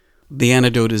The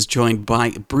Antidote is joined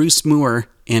by Bruce Moore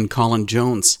and Colin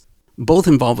Jones, both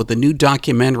involved with the new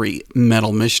documentary,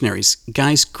 Metal Missionaries.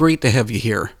 Guys, great to have you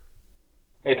here.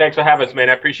 Hey, thanks for having us, man.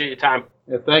 I appreciate your time.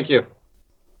 Yeah, thank you.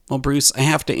 Well, Bruce, I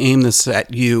have to aim this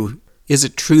at you. Is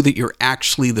it true that you're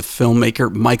actually the filmmaker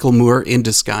Michael Moore in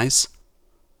disguise?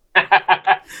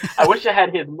 I wish I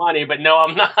had his money, but no,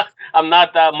 I'm not. I'm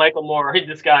not Michael Moore in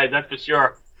disguise, that's for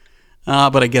sure.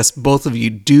 But I guess both of you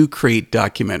do create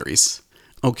documentaries.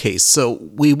 Okay, so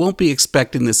we won't be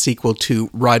expecting the sequel to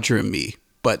Roger and Me.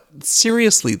 But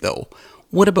seriously, though,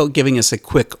 what about giving us a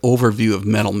quick overview of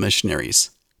Metal Missionaries?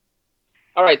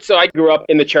 All right, so I grew up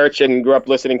in the church and grew up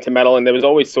listening to metal, and there was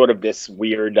always sort of this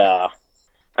weird,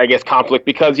 conflict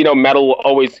because, metal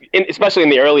always, especially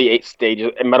in the early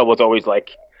stages, metal was always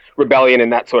like rebellion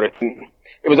and that sort of thing.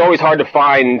 It was always hard to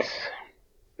find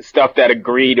stuff that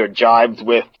agreed or jived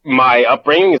with my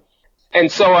upbringing. And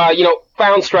so,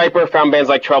 found bands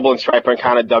like Trouble and Stryper and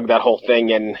kind of dug that whole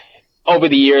thing. And over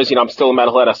the years, I'm still a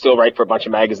metalhead. I still write for a bunch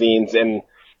of magazines. And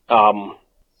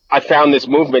I found this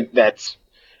movement that's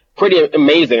pretty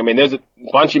amazing. I mean, there's a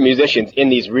bunch of musicians in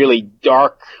these really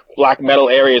dark black metal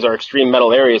areas or extreme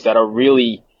metal areas that are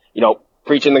really,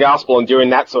 preaching the gospel and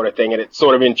doing that sort of thing. And it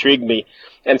sort of intrigued me.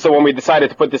 And so when we decided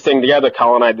to put this thing together,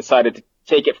 Colin and I decided to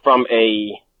take it from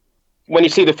when you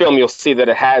see the film, you'll see that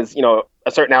it has, a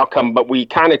certain outcome, but we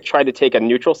kind of tried to take a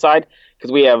neutral side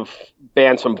because we have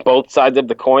bands from both sides of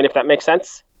the coin, if that makes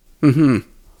sense. Mm-hmm.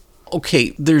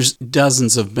 Okay, there's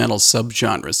dozens of metal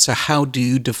subgenres, so how do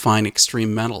you define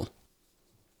extreme metal?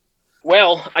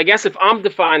 Well, I guess if I'm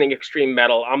defining extreme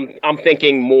metal, I'm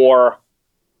thinking more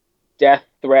death,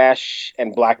 thrash,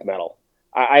 and black metal.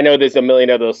 I know there's a million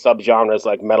of those subgenres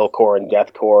like metalcore and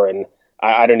deathcore, and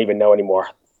I don't even know anymore.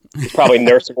 It's probably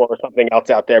nursecore or something else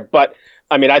out there. But,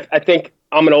 I mean, I think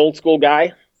I'm an old school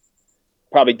guy,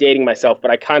 probably dating myself, but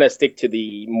I kind of stick to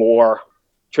the more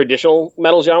traditional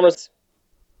metal genres.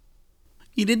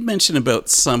 You did mention about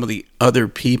some of the other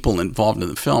people involved in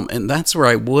the film, and that's where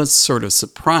I was sort of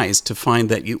surprised to find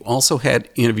that you also had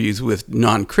interviews with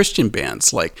non-Christian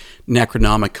bands like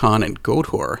Necronomicon and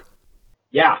Goatwhore.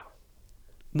 Yeah.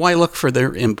 Why look for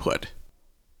their input?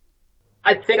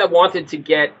 I think I wanted to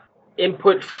get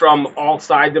input from all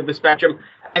sides of the spectrum.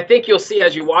 I think you'll see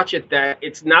as you watch it that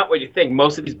it's not what you think.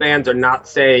 Most of these bands are not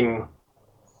saying,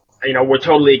 we're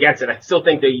totally against it. I still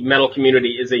think the metal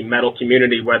community is a metal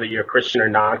community, whether you're Christian or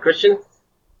non-Christian.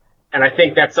 And I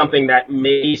think that's something that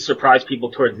may surprise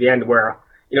people towards the end where,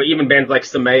 even bands like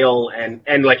Samael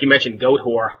and like you mentioned,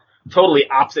 Goatwhore, totally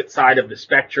opposite side of the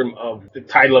spectrum of the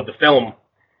title of the film.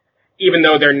 Even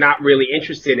though they're not really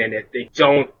interested in it, they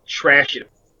don't trash it.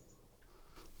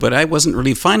 But I wasn't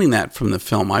really finding that from the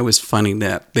film. I was finding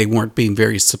that they weren't being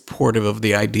very supportive of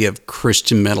the idea of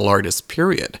Christian metal artists,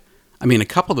 period. I mean, a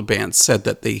couple of the bands said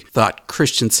that they thought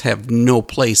Christians have no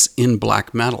place in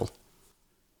black metal.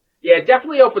 Yeah, it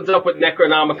definitely opens up with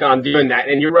Necronomicon doing that,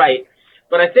 and you're right.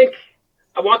 But I think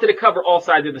I wanted to cover all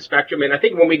sides of the spectrum, and I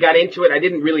think when we got into it, I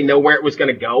didn't really know where it was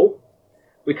going to go.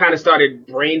 We kind of started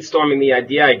brainstorming the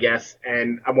idea, I guess,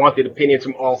 and I wanted opinions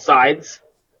from all sides.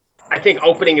 I think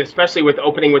especially with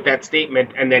opening with that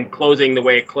statement and then closing the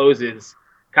way it closes,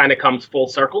 kind of comes full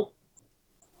circle.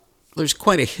 There's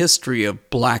quite a history of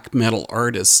black metal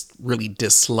artists really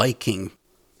disliking,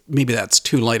 maybe that's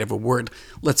too light of a word,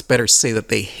 let's better say that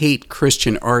they hate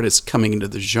Christian artists coming into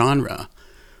the genre.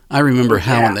 I remember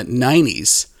how in the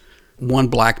 90s, one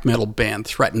black metal band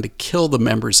threatened to kill the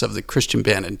members of the Christian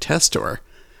band Intestor.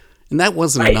 And that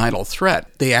wasn't an idle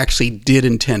threat. They actually did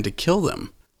intend to kill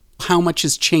them. How much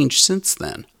has changed since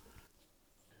then?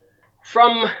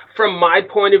 From my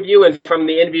point of view and from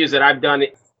the interviews that I've done,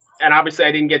 and obviously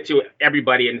I didn't get to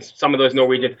everybody in some of those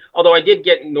Norwegian, although I did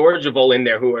get Norgevold in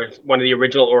there, who are one of the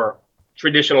original or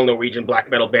traditional Norwegian black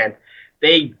metal band.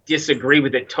 They disagree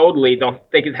with it totally, don't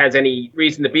think it has any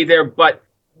reason to be there, but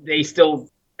they still,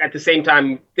 at the same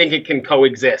time, think it can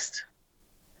coexist.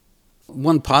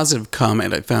 One positive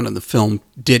comment I found in the film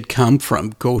did come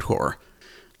from Goatwhore.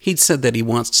 He'd said that he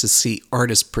wants to see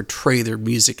artists portray their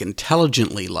music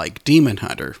intelligently like Demon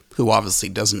Hunter, who obviously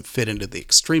doesn't fit into the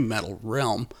extreme metal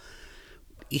realm.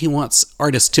 He wants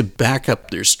artists to back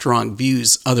up their strong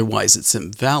views, otherwise it's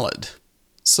invalid.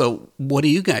 So what do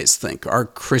you guys think? Are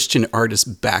Christian artists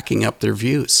backing up their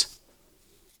views?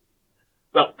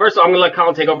 Well, first of all, I'm going to let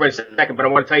Colin take over in a second, but I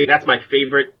want to tell you that's my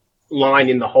favorite line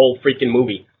in the whole freaking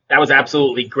movie. That was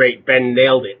absolutely great. Ben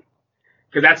nailed it.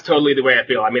 Because that's totally the way I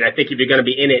feel. I mean, I think if you're going to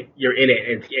be in it, you're in it.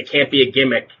 And it can't be a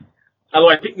gimmick. Although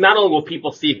I think not only will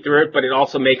people see through it, but it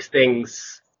also makes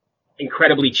things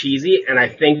incredibly cheesy. And I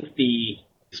think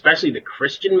especially the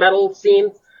Christian metal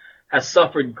scene has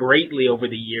suffered greatly over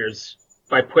the years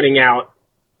by putting out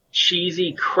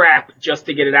cheesy crap just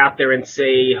to get it out there and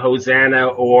say Hosanna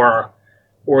or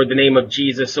the name of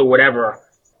Jesus or whatever,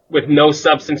 with no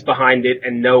substance behind it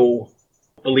and no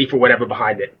belief or whatever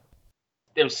behind it.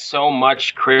 There's so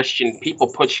much Christian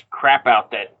people push crap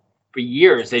out that for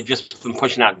years they've just been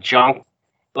pushing out junk.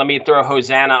 Let me throw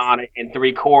Hosanna on it in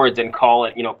 3 chords and call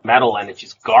it, metal, and it's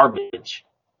just garbage.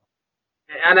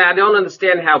 And I don't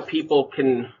understand how people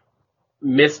can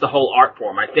miss the whole art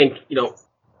form. I think,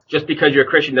 just because you're a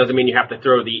Christian doesn't mean you have to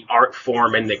throw the art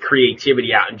form and the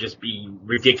creativity out and just be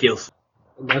ridiculous.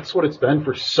 That's what it's been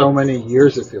for so many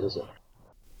years, it feels like.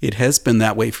 It has been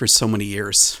that way for so many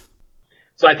years.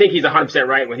 So I think he's 100%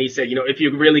 right when he said, if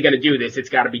you're really going to do this, it's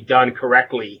got to be done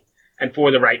correctly and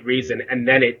for the right reason. And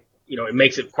then it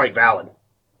makes it quite valid.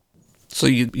 So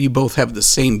you both have the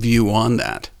same view on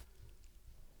that.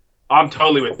 I'm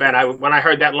totally with Ben. When I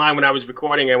heard that line when I was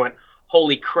recording, I went,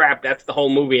 holy crap, that's the whole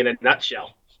movie in a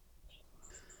nutshell.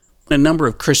 A number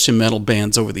of Christian metal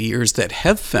bands over the years that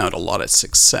have found a lot of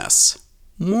success.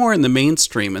 More in the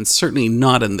mainstream and certainly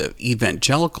not in the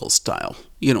evangelical style.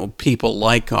 People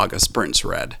like August Burns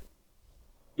Red.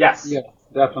 Yes. Yeah,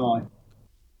 definitely.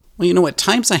 Well, at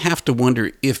times I have to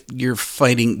wonder if you're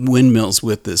fighting windmills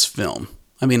with this film.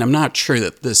 I mean, I'm not sure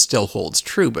that this still holds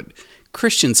true, but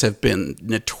Christians have been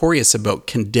notorious about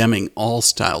condemning all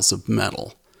styles of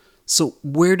metal. So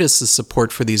where does the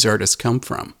support for these artists come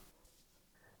from?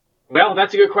 Well,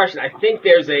 that's a good question. I think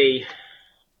there's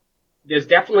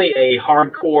definitely a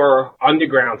hardcore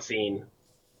underground scene,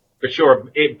 for sure.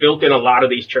 It built in a lot of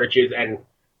these churches, and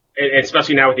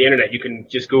especially now with the internet, you can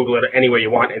just Google it anywhere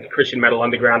you want, and Christian metal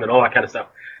underground and all that kind of stuff.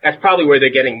 That's probably where they're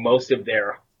getting most of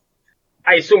their...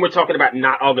 I assume we're talking about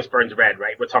not August Burns Red,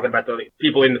 right? We're talking about the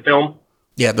people in the film?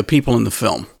 Yeah, the people in the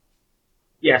film.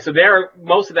 Yeah, so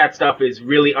most of that stuff is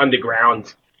really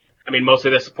underground. I mean, most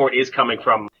of the support is coming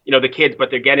from, the kids, but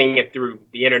they're getting it through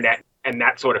the internet and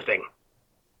that sort of thing.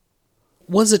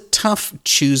 Was it tough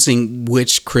choosing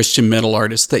which Christian metal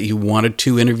artists that you wanted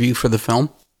to interview for the film?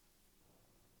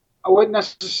 I wouldn't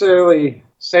necessarily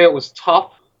say it was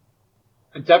tough.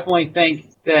 I definitely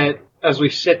think that as we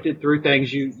sifted through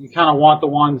things, you kind of want the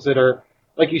ones that are,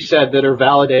 like you said, that are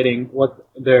validating what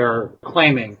they're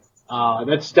claiming.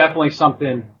 That's definitely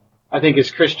something I think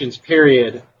as Christians,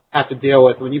 period, have to deal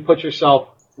with. When you put yourself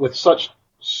with such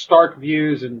stark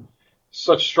views and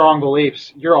such strong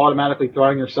beliefs, you're automatically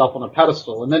throwing yourself on a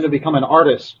pedestal. And then to become an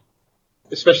artist,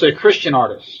 especially a Christian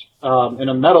artist, in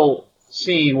a metal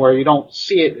scene where you don't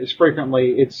see it as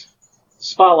frequently, it's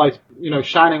spotlights,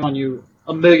 shining on you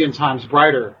a million times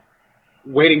brighter,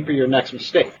 waiting for your next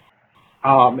mistake.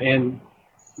 And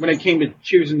when it came to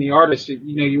choosing the artist,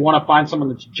 you want to find someone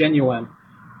that's genuine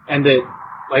and that,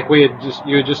 like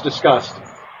you had just discussed,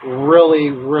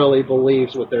 really, really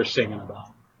believes what they're singing about.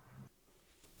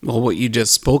 Well, what you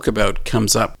just spoke about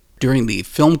comes up during the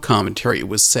film commentary. It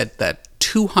was said that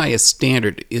too high a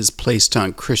standard is placed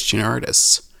on Christian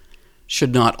artists.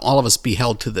 Should not all of us be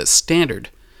held to this standard?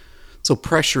 So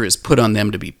pressure is put on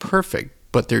them to be perfect,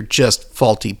 but they're just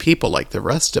faulty people like the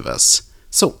rest of us.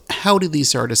 So how do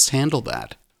these artists handle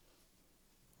that?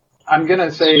 I'm going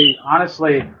to say,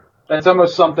 honestly, that's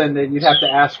almost something that you'd have to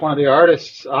ask one of the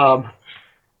artists.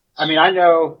 I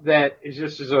know that it's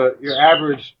just as your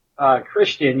average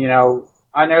Christian,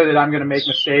 I know that I'm going to make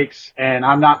mistakes and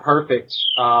I'm not perfect.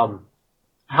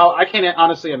 I can't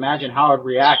honestly imagine how I'd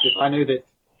react if I knew that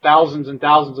thousands and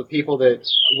thousands of people that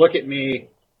look at me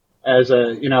as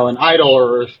an idol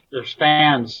or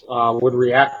fans would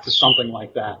react to something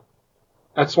like that.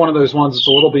 That's one of those ones that's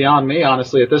a little beyond me,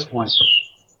 honestly, at this point.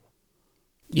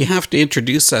 You have to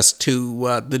introduce us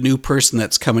to the new person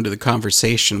that's come into the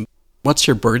conversation. What's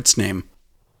your bird's name?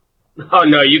 Oh,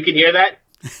 no, you can hear that?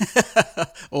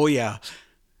 Oh, yeah.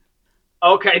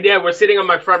 Okay, yeah, we're sitting on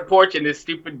my front porch and this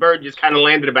stupid bird just kind of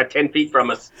landed about 10 feet from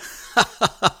us.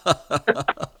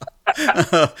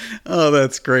 Oh,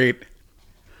 that's great.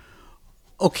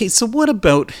 Okay, so what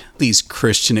about these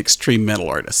Christian extreme metal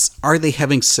artists? Are they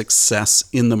having success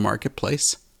in the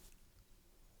marketplace?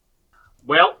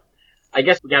 Well, I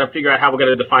guess we got to figure out how we're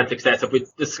going to define success. If we're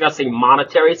discussing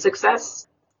monetary success,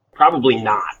 probably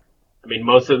not. I mean,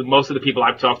 most of the people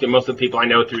I've talked to, most of the people I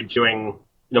know through doing,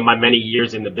 my many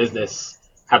years in the business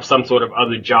have some sort of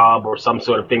other job or some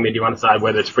sort of thing they do on the side,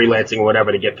 whether it's freelancing or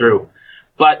whatever, to get through.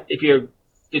 But if you're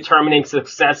determining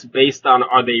success based on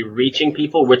are they reaching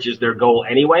people, which is their goal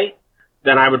anyway,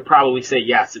 then I would probably say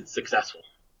yes, it's successful.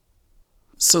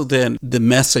 So then the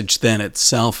message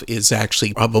itself is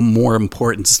actually of a more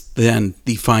importance than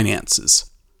the finances.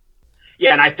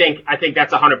 Yeah, and I think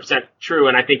that's 100% true,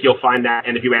 and I think you'll find that.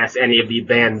 And if you ask any of the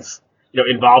bands,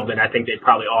 involved in, I think they'd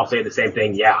probably all say the same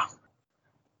thing. Yeah.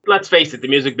 Let's face it, the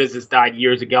music business died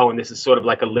years ago, and this is sort of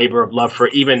like a labor of love for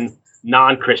even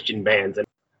non-Christian bands. And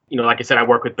like I said, I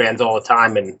work with bands all the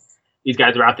time, and these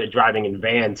guys are out there driving in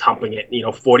vans, humping it.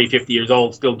 40, 50 years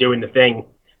old, still doing the thing,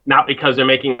 not because they're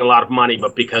making a lot of money,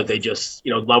 but because they just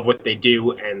love what they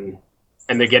do, and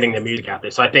they're getting their music out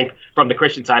there. So I think from the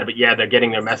Christian side of it, yeah, they're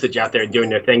getting their message out there and doing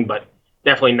their thing, but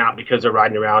definitely not because they're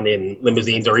riding around in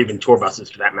limousines or even tour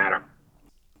buses for that matter.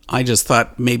 I just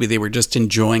thought maybe they were just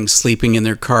enjoying sleeping in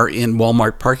their car in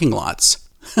Walmart parking lots.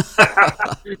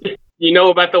 You know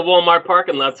about the Walmart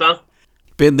parking lots, huh?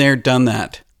 Been there, done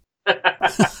that.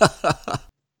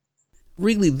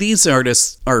 Really, these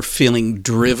artists are feeling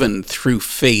driven through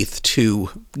faith to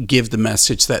give the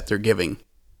message that they're giving.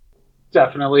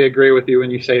 Definitely agree with you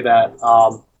when you say that.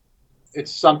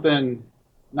 It's something,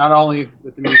 not only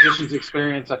with the musician's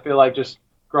experience, I feel like just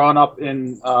growing up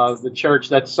in the church,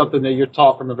 that's something that you're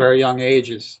taught from a very young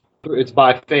age. It's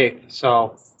by faith.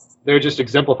 So they're just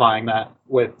exemplifying that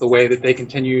with the way that they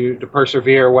continue to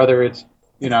persevere, whether it's,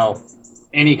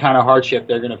 any kind of hardship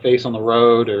they're going to face on the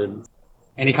road or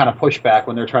any kind of pushback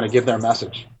when they're trying to give their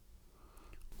message.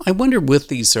 I wonder, with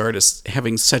these artists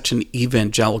having such an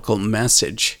evangelical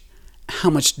message, how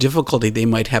much difficulty they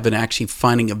might have in actually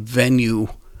finding a venue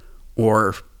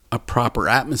or a proper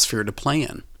atmosphere to play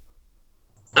in.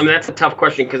 I mean, that's a tough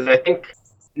question because I think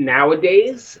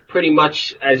nowadays, pretty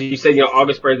much, as you said,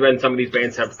 August Burns Red and some of these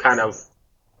bands have kind of,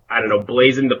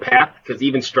 blazoned the path, because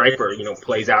even Stryper,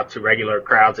 plays out to regular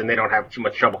crowds and they don't have too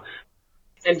much trouble.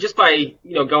 And just by,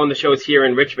 going to shows here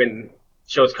in Richmond,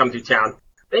 shows come through town,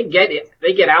 they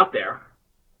get out there.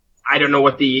 I don't know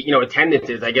what the, attendance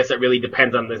is. I guess it really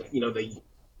depends on the, the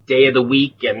day of the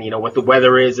week and, what the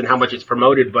weather is and how much it's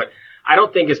promoted. But I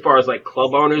don't think as far as like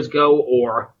club owners go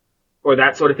or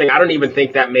that sort of thing, I don't even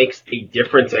think that makes a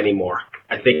difference anymore.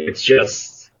 I think it's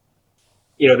just,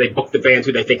 they book the bands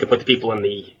who they think can put the people in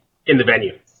the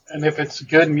venue. And if it's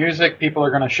good music, people are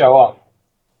going to show up.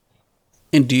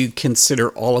 And do you consider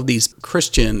all of these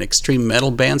Christian extreme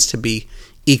metal bands to be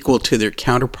equal to their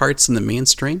counterparts in the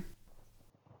mainstream?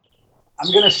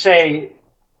 I'm going to say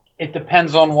it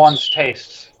depends on one's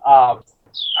tastes.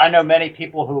 I know many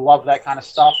people who love that kind of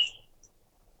stuff.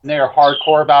 And they are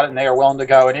hardcore about it, and they are willing to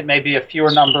go. And it may be a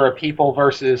fewer number of people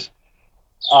versus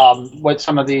what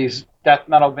some of these death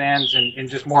metal bands and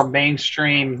just more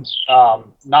mainstream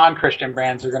non-Christian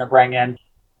bands are going to bring in.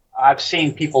 I've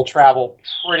seen people travel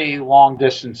pretty long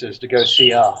distances to go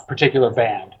see a particular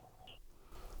band.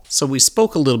 So we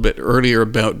spoke a little bit earlier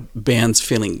about bands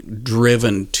feeling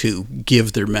driven to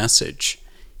give their message.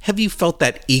 Have you felt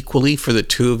that equally for the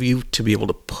two of you to be able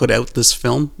to put out this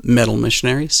film, Metal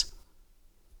Missionaries?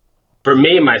 For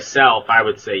me, myself, I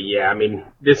would say, yeah. I mean,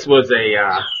 this was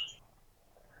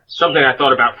something I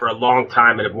thought about for a long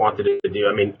time and have wanted to do.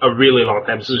 I mean, a really long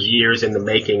time. This was years in the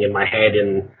making in my head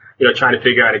and, trying to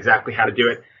figure out exactly how to do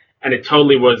it. And it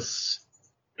totally was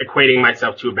equating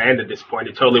myself to a band at this point.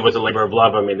 It totally was a labor of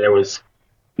love. I mean, there was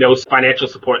no financial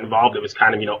support involved. It was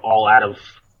kind of, all out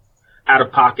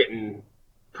of pocket and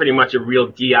pretty much a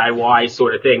real DIY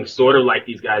sort of thing, sort of like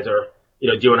these guys are,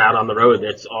 doing out on the road.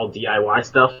 It's all DIY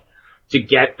stuff to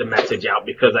get the message out,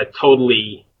 because I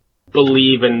totally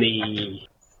believe in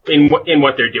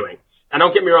what they're doing. And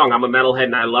don't get me wrong, I'm a metalhead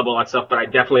and I love all that stuff, but I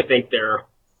definitely think there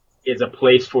is a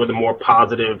place for the more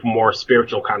positive, more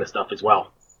spiritual kind of stuff as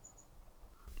well.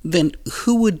 Then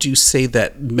who would you say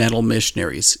that Metal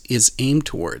Missionaries is aimed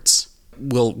towards?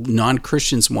 Will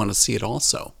non-Christians want to see it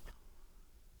also?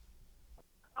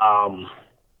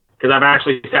 Because I've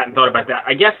actually sat and thought about that.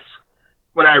 I guess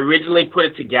when I originally put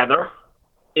it together,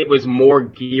 it was more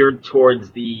geared towards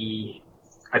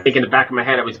I think in the back of my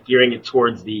head, I was gearing it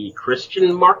towards the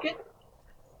Christian market,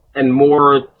 and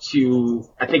more to,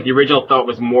 I think the original thought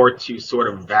was more to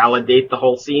sort of validate the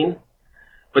whole scene.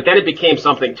 But then it became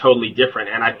something totally different.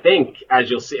 And I think, as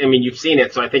you'll see, I mean, you've seen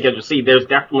it, so I think as you'll see, there's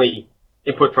definitely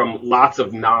input from lots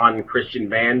of non-Christian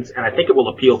bands, and I think it will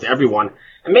appeal to everyone.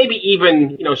 And maybe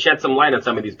even, shed some light on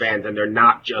some of these bands, and they're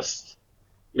not just,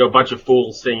 a bunch of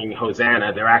fools singing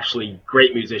Hosanna. They're actually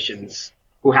great musicians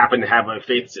who happen to have a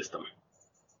faith system.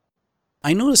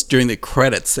 I noticed during the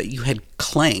credits that you had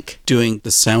Clank doing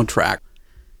the soundtrack.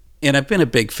 And I've been a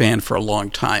big fan for a long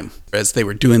time as they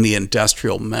were doing the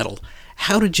industrial metal.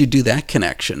 How did you do that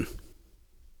connection?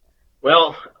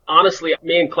 Well, honestly,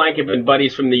 me and Clank have been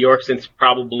buddies from New York since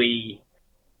probably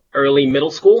early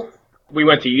middle school. We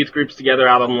went to youth groups together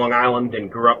out on Long Island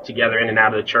and grew up together in and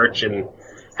out of the church and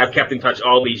have kept in touch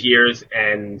all these years.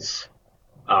 And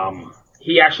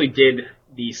he actually did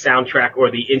the soundtrack or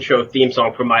the intro theme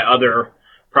song for my other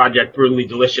project, Brutally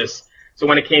Delicious. So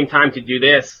when it came time to do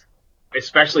this,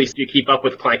 especially if you keep up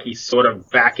with Clank, he's sort of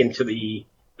back into the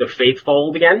faith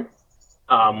fold again.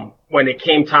 When it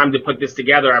came time to put this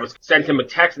together, I sent him a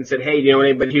text and said, "Hey, do you know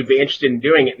anybody who'd be interested in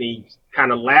doing it?" And he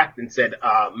kind of laughed and said,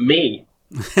 "Me."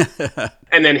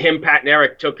 And then him, Pat, and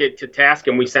Eric took it to task,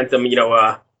 and we sent them,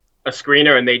 a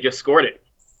screener, and they just scored it.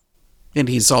 And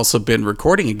he's also been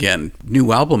recording again.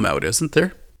 New album out, isn't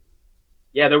there?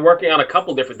 Yeah, they're working on a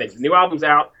couple different things. The new album's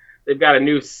out. They've got a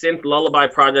new synth lullaby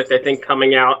project, I think,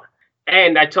 coming out.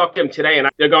 And I talked to them today, and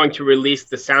they're going to release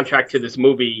the soundtrack to this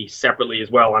movie separately as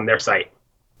well on their site.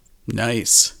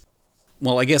 Nice.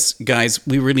 Well, I guess, guys,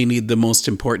 we really need the most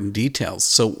important details.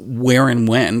 So where and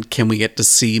when can we get to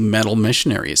see Metal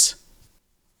Missionaries?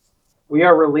 We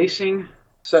are releasing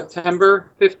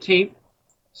September 15th.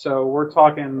 So we're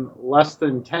talking less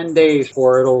than 10 days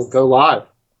before it'll go live.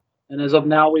 And as of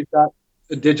now, we've got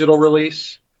a digital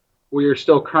release. We are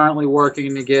still currently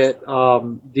working to get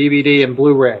DVD and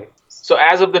Blu-ray. So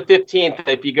as of the 15th,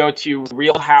 if you go to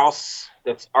Real House,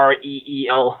 that's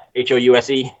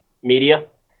REELHOUSE Media,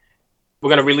 we're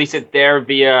going to release it there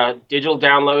via digital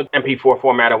download, MP4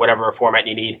 format, or whatever format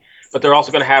you need. But they're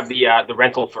also going to have the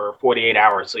rental for 48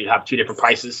 hours. So you have two different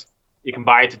prices. You can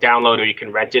buy it to download, or you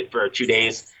can rent it for 2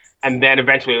 days. And then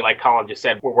eventually, like Colin just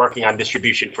said, we're working on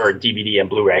distribution for DVD and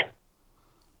Blu-ray.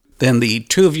 Then the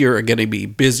two of you are going to be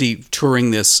busy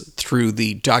touring this through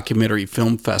the Documentary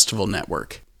Film Festival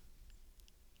Network.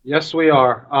 Yes, we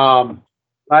are.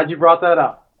 Glad you brought that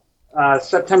up.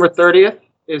 September 30th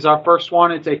is our first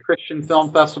one. It's a Christian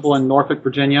film festival in Norfolk,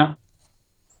 Virginia.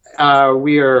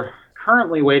 We are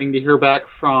currently waiting to hear back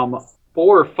from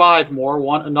 4 or 5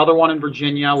 more. Another one in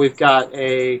Virginia. We've got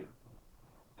a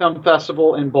film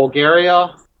festival in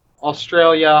Bulgaria,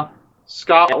 Australia,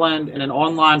 Scotland, and an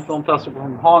online film festival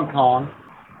in Hong Kong.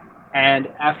 And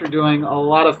after doing a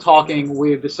lot of talking,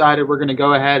 we've decided we're going to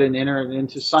go ahead and enter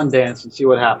into Sundance and see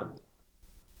what happens.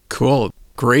 Cool.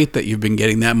 Great that you've been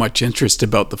getting that much interest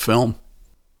about the film.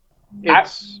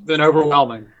 It's been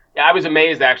overwhelming. Yeah, I was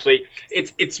amazed, actually.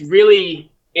 It's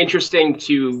really interesting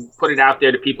to put it out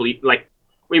there to people. Like,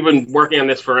 we've been working on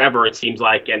this forever, it seems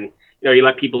like, and you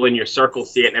let people in your circle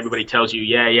see it, and everybody tells you,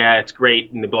 yeah, it's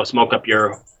great, and they blow smoke up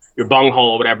your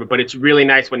bunghole or whatever. But it's really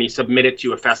nice when you submit it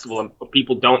to a festival and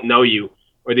people don't know you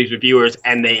or these reviewers,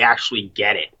 and they actually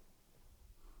get it.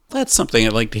 That's something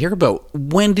I'd like to hear about.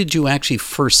 When did you actually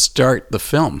first start the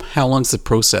film? How long's the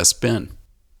process been?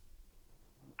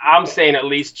 I'm saying at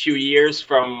least 2 years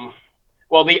from,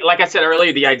 well, like I said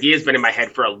earlier, the idea's been in my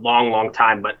head for a long, long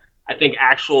time, but I think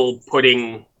actual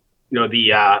putting,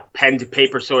 the pen to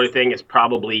paper sort of thing is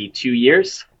probably 2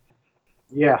 years.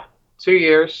 Yeah, 2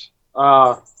 years.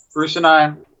 Bruce and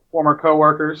I, former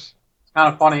co-workers. It's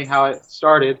kind of funny how it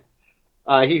started.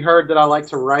 He heard that I like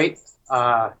to write.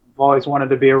 I've always wanted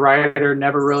to be a writer,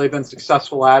 never really been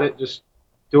successful at it, just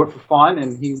do it for fun.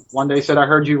 And he one day said, "I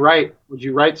heard you write. Would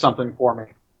you write something for me?"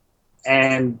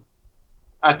 And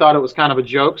I thought it was kind of a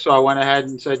joke, so I went ahead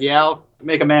and said, "Yeah, I'll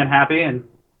make a man happy." And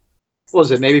what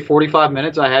was it, maybe 45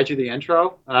 minutes, I had you the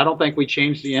intro. And I don't think we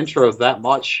changed the intro that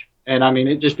much. And I mean,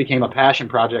 it just became a passion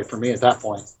project for me at that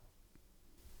point.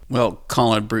 Well,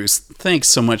 Colin, Bruce, thanks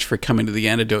so much for coming to The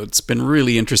Antidote. It's been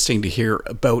really interesting to hear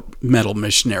about Metal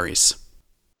Missionaries.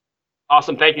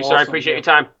 Awesome. Thank you, sir. I appreciate your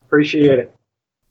time. Appreciate it.